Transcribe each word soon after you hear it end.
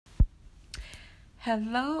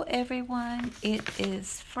Hello, everyone. It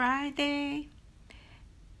is Friday.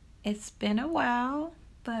 It's been a while,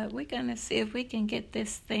 but we're going to see if we can get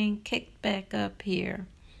this thing kicked back up here.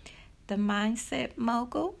 The Mindset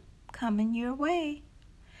Mogul coming your way.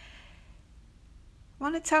 I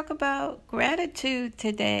want to talk about gratitude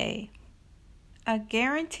today. A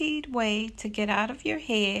guaranteed way to get out of your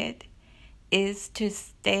head is to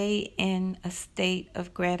stay in a state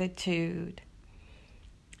of gratitude.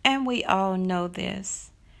 And we all know this,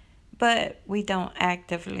 but we don't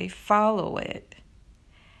actively follow it.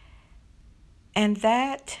 And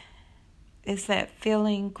that is that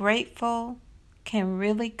feeling grateful can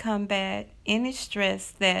really combat any stress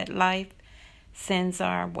that life sends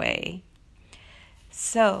our way.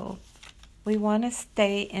 So we want to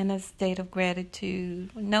stay in a state of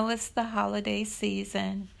gratitude. We know it's the holiday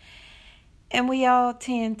season, and we all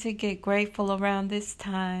tend to get grateful around this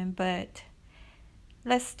time, but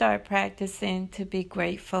let's start practicing to be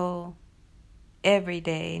grateful every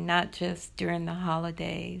day, not just during the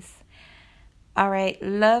holidays. All right,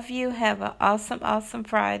 love you. Have an awesome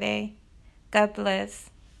Friday. God bless.